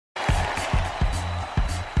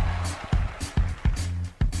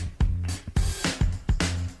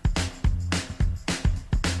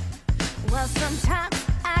Well, sometimes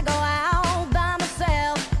I go out by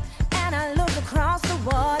myself and I look across the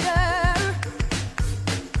water,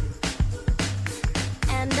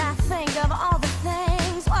 and I think of all the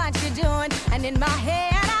things what you're doing, and in my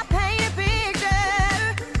head I paint a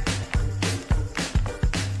picture.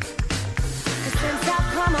 'Cause since I've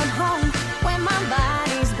come on home, when my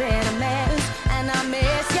body's been a mess, and I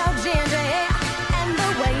miss your ginger hair and the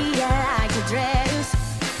way you like to dress,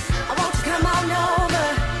 I want you to come on over,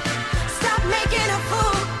 stop making a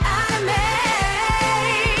fool out of me.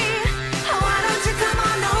 Why don't you come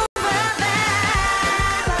on over,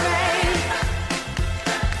 Valerie?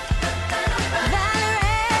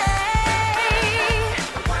 Valerie,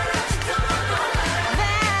 why don't you come on over,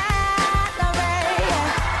 Valerie?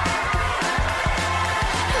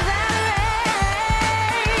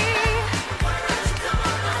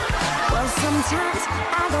 Well, sometimes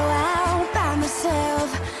I go out by myself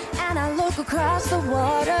and I look across the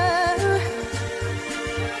water,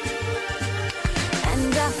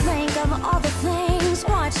 and I think of all the things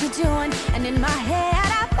what you're doing, and in my head